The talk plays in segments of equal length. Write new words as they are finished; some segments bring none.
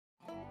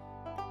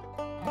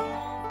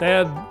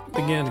Dad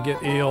began to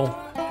get ill,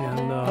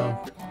 and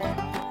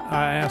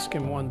I asked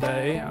him one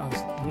day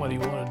what he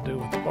wanted to do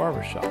with the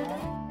barbershop.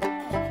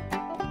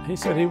 He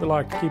said he would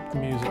like to keep the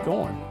music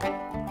going.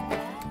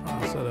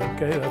 I said,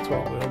 okay, that's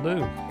what we'll do.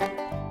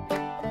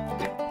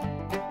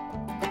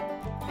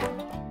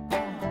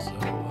 So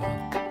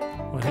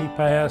when he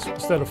passed,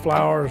 instead of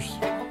flowers,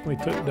 we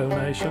took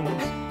donations.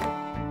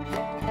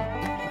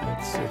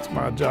 It's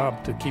my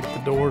job to keep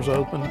the doors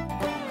open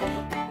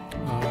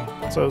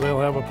so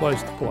they'll have a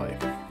place to play.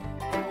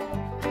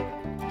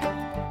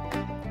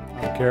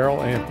 I'm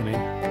Carol Anthony,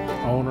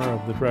 owner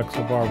of the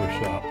Drexel Barber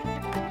Shop,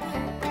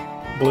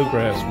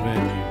 bluegrass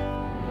venue.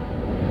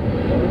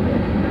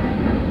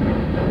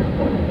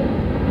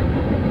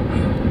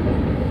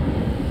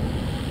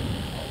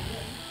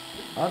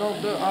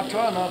 I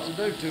try not to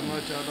do too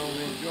much I don't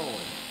enjoy.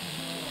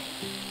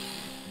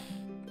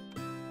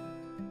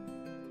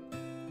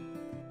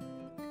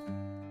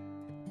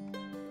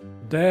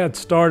 Dad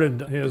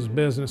started his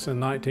business in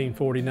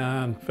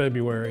 1949,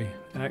 February,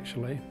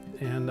 actually.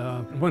 And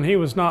when he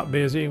was not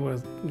busy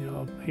with,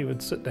 he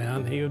would sit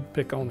down, he would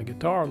pick on the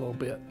guitar a little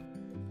bit.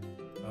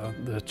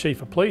 The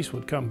chief of police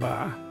would come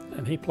by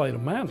and he played a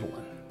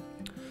mandolin.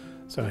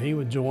 So he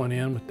would join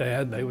in with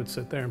Dad. They would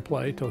sit there and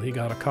play till he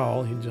got a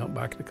call. He'd jump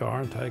back in the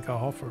car and take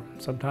off, or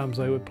sometimes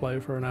they would play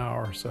for an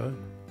hour or so.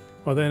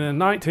 Well, then in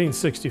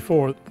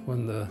 1964,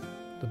 when the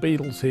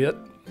Beatles hit,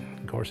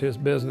 of course his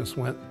business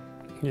went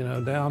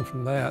down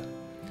from that,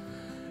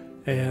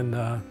 and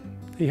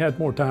he had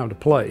more time to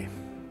play.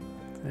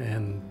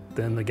 And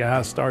then the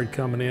guys started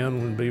coming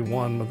in, would be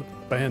one with a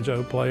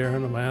banjo player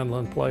and a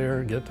mandolin player,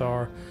 and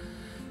guitar,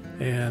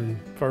 and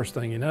first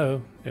thing you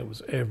know, it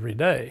was every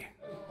day.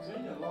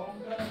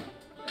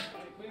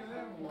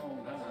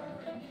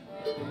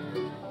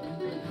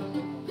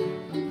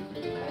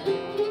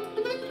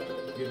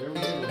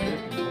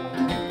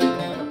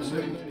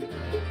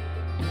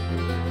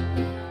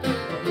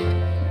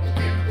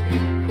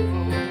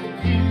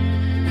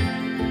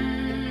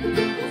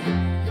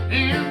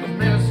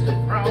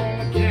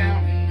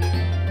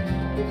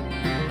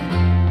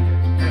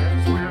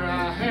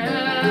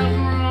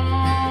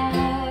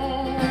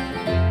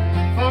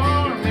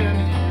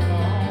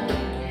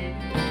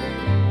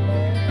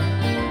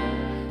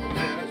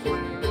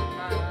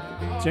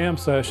 Jam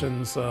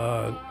sessions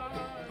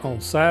on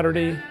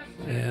Saturday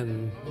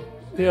and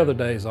the other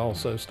days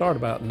also start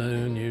about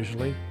noon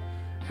usually,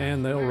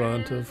 and they'll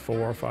run to 4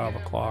 or 5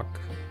 o'clock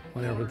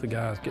whenever the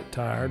guys get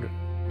tired.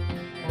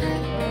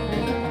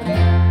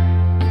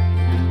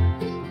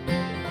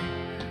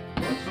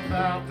 It's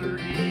about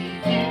 30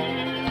 years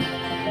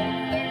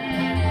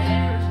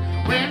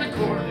when the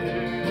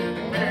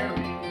courted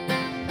Mary.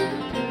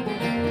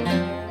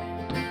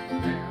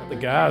 The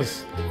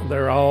guys,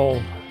 they're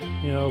all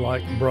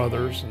like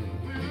brothers and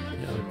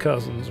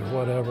cousins or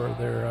whatever.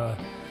 They're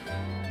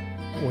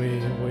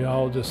we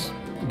all just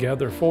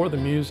gather for the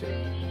music.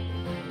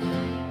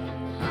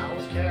 I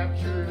was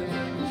captured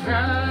and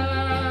tried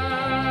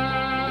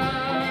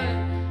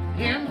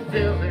in the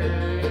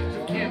village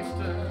of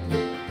Kingston.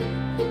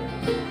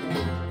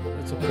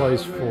 It's a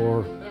place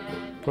for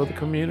the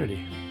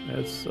community.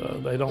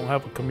 They don't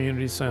have a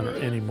community center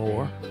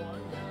anymore,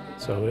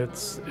 so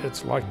it's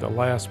like the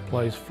last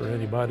place for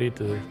anybody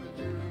to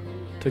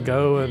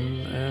go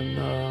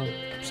and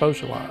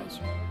socialize.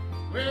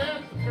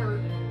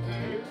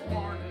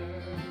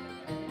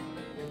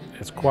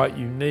 It's quite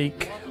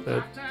unique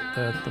that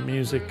the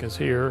music is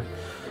here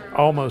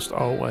almost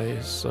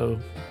always, so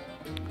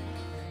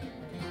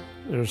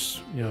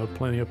there's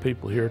plenty of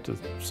people here to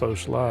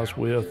socialize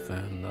with,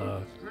 and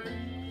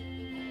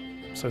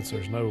since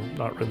there's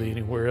not really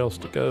anywhere else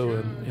to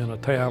go in a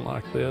town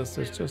like this,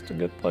 it's just a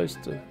good place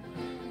to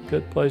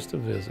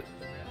visit.